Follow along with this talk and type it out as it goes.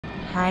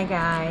Hi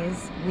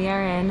guys, we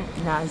are in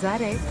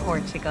Nazare,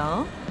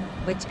 Portugal,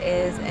 which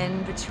is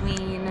in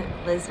between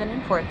Lisbon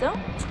and Porto.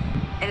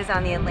 It is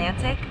on the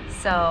Atlantic,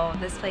 so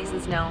this place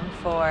is known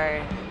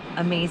for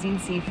amazing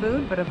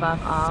seafood, but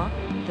above all,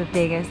 the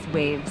biggest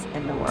waves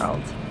in the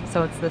world.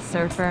 So it's the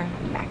surfer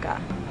Mecca.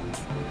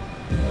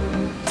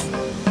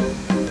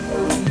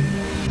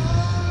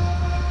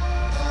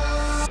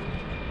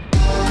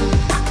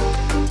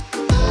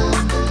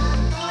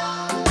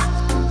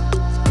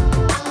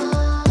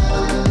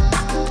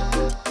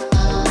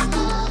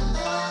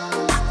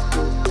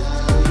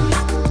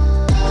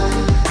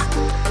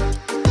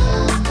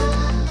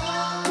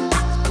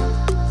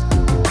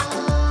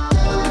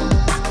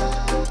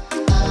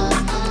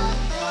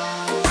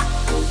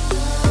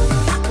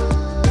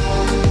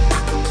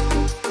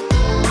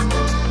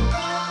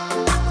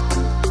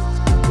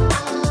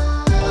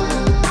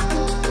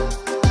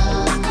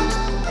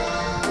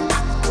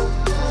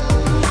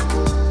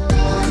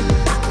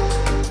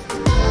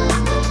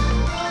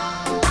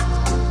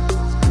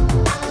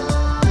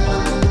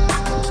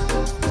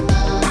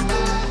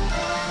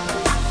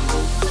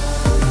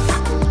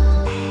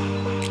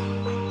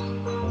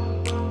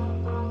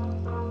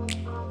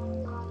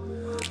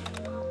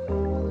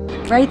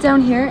 Right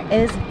down here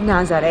is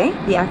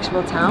Nazare, the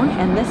actual town,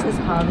 and this is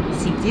called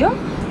Sitio.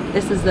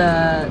 This is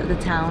the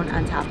town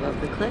on top of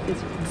the cliff, as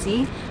you can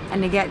see.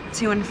 And to get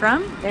to and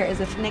from, there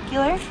is a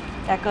funicular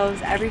that goes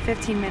every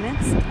 15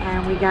 minutes,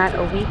 and we got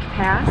a week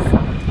pass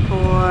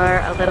for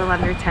a little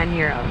under 10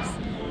 euros.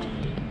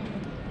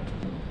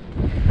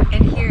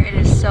 And here it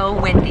is so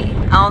windy.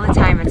 All the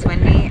time it's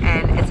windy,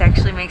 and it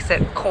actually makes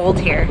it cold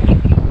here.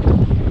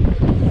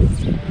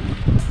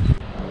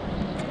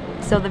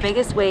 So the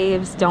biggest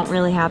waves don't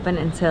really happen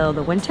until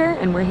the winter,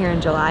 and we're here in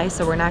July,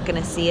 so we're not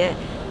gonna see it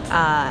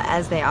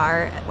as they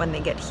are when they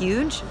get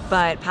huge.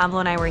 But Pablo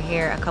and I were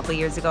here a couple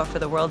years ago for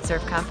the World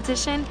Surf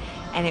Competition,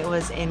 and it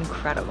was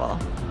incredible.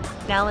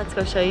 Now let's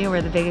go show you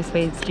where the biggest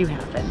waves do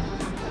happen.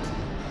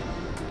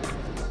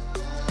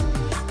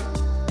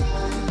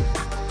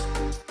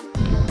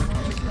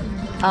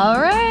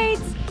 All right,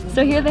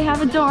 so here they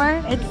have a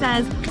door. It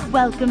says,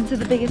 "Welcome to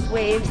the biggest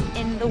waves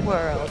in the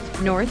world,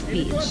 North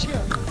Beach."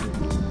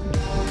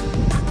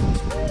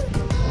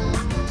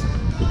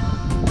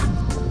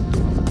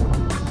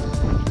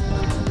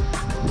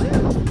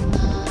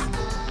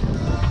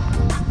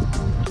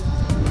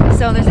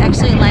 So there's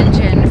actually a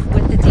legend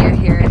with the deer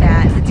here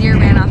that the deer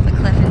ran off the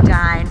cliff and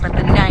died, but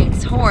the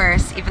knight's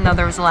horse, even though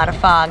there was a lot of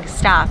fog,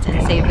 stopped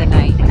and saved the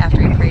knight after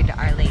he prayed to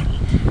Our Lady.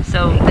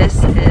 So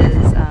this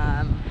is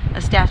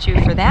a statue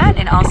for that,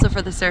 and also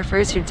for the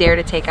surfers who dare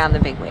to take on the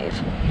big wave.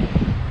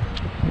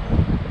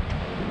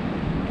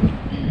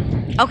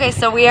 Okay,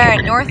 so we are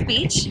at North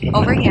Beach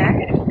over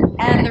here,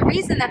 and the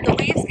reason that the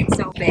waves get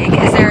so big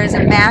is there is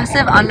a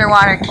massive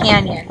underwater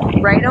canyon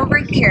right over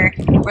here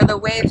where the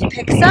wave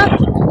picks up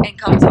and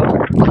comes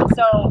over.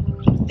 So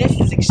this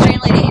is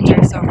extremely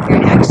dangerous over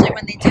here. Actually,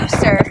 when they do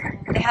surf,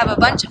 they have a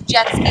bunch of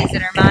jet skis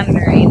that are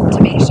monitoring to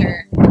make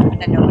sure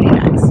that nobody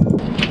dies.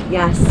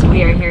 Yes,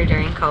 we are here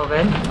during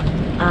COVID,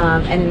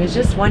 and it is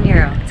just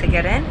 €1 to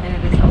get in,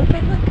 and it is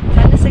open, look,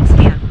 10 to 6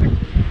 p.m.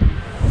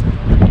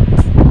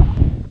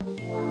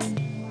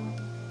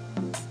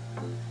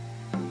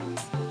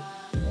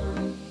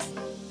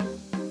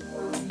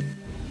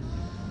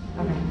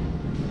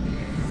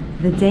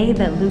 The day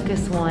that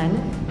Lucas won,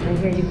 right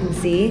here you can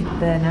see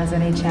the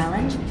Nazare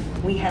Challenge,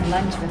 we had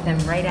lunch with him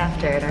right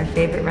after at our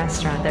favorite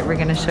restaurant that we're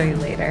going to show you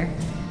later.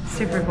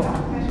 Super cool.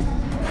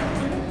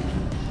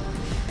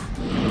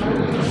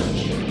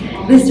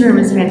 This room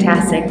is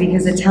fantastic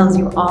because it tells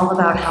you all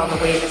about how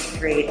the wave is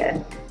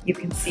created. You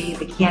can see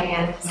the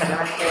canyons that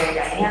are very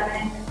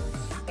dynamic.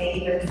 They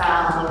even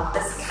found,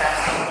 this is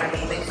fascinating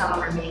for me, they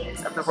found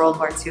remains of the World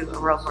War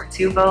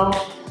II boat.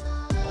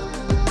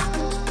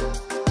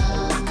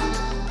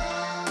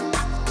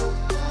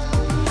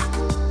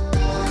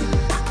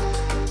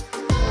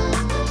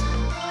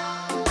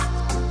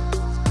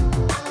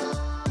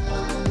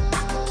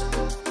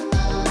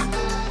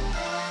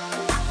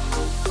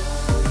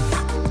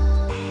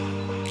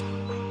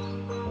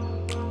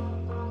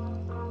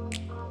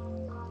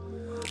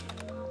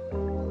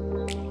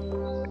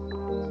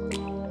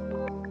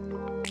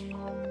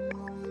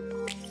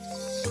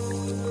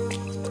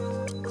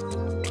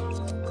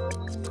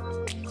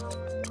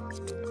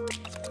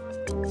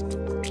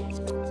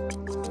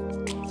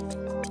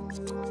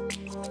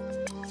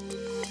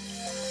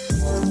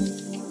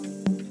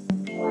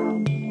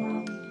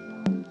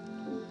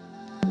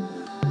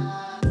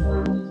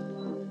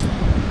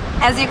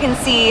 As you can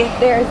see,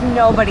 there's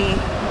nobody,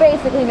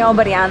 basically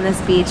nobody on this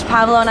beach.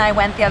 Pablo and I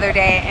went the other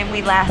day and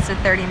we lasted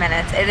 30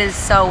 minutes. It is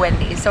so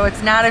windy, so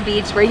it's not a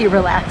beach where you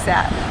relax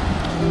at.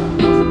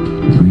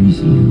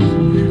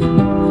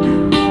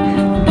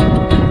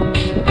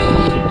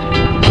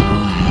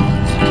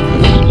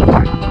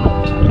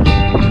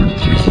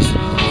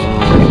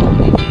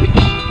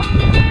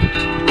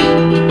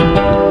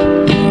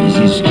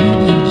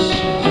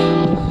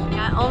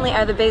 Not only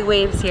are the big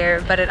waves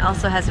here, but it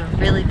also has a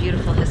really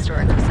beautiful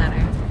historical center.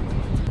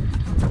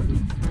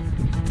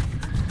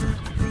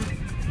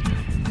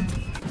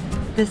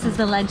 This is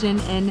the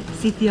legend in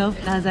Sitio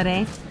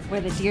Nazare,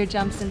 where the deer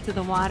jumps into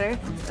the water,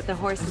 but the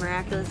horse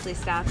miraculously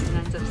stops and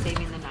ends up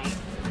saving the night.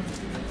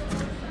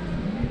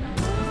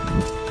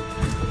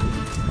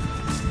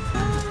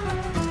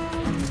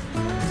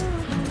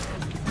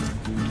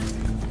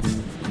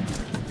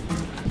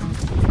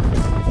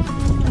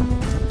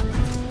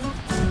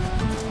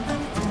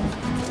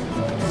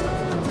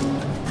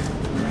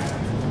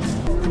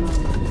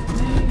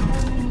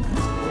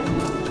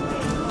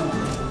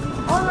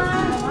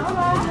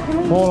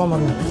 Hola,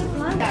 Maria.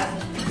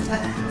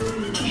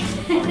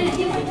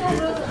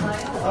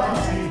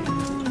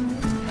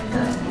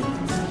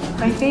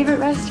 My favorite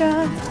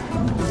restaurant.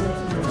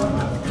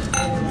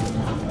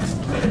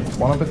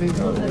 Bon appetit.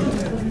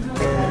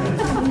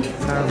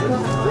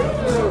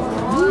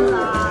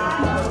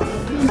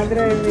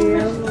 Madre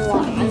mía.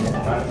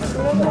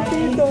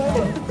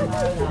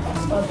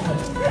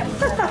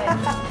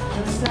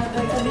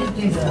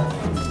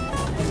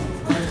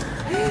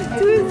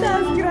 Tu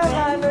estás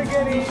grabando,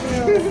 cariño.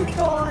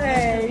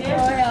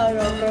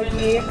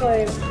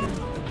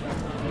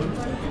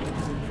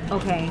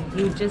 Okay,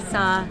 you just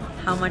saw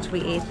how much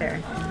we ate there.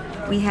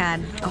 We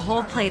had a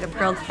whole plate of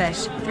grilled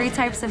fish, 3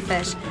 types of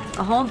fish,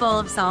 a whole bowl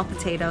of salt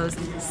potatoes,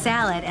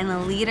 salad, and a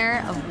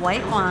liter of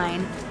white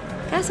wine.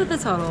 Guess what the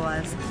total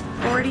was?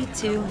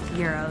 42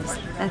 euros.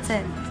 That's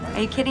it.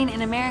 Are you kidding?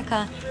 In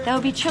America, that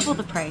would be triple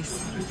the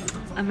price.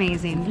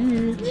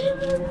 Amazing.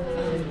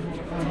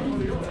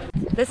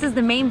 This is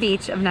the main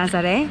beach of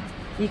Nazare.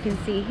 You can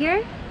see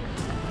here.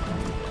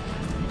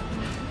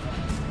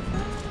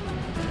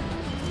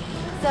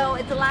 So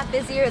it's a lot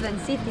busier than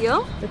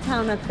Sitio, the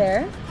town up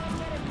there.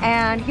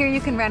 And here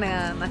you can rent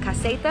a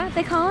caseta,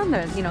 they call them,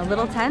 the,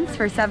 little tents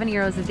for 7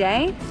 euros a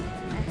day.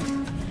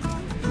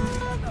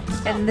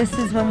 And this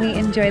is when we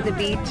enjoy the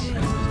beach.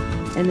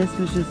 And this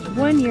was just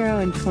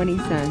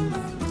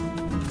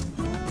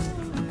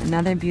 €1.20.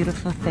 Another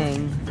beautiful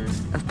thing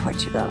of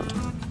Portugal.